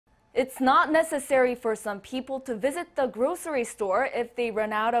It's not necessary for some people to visit the grocery store if they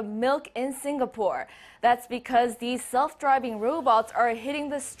run out of milk in Singapore. That's because these self-driving robots are hitting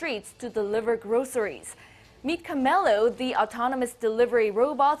the streets to deliver groceries. Meet Camello, the autonomous delivery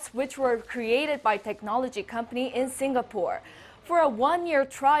robots which were created by technology company in Singapore. For a one-year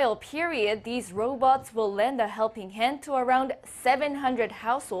trial period, these robots will lend a helping hand to around 700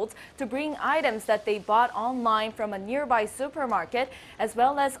 households to bring items that they bought online from a nearby supermarket, as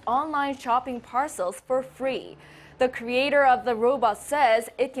well as online shopping parcels for free. The creator of the robot says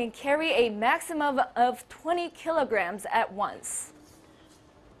it can carry a maximum of 20 kilograms at once.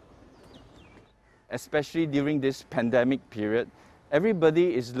 Especially during this pandemic period,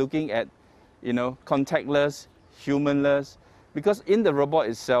 everybody is looking at, contactless, humanless, because in the robot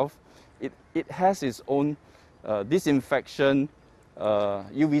itself, it has its own disinfection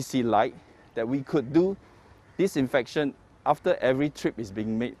UVC light that we could do disinfection after every trip is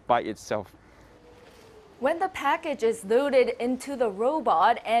being made by itself. When the package is loaded into the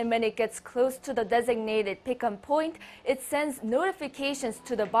robot and when it gets close to the designated pick-up point, it sends notifications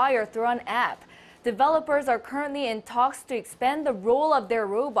to the buyer through an app. Developers are currently in talks to expand the role of their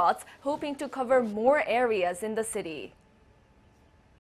robots, hoping to cover more areas in the city.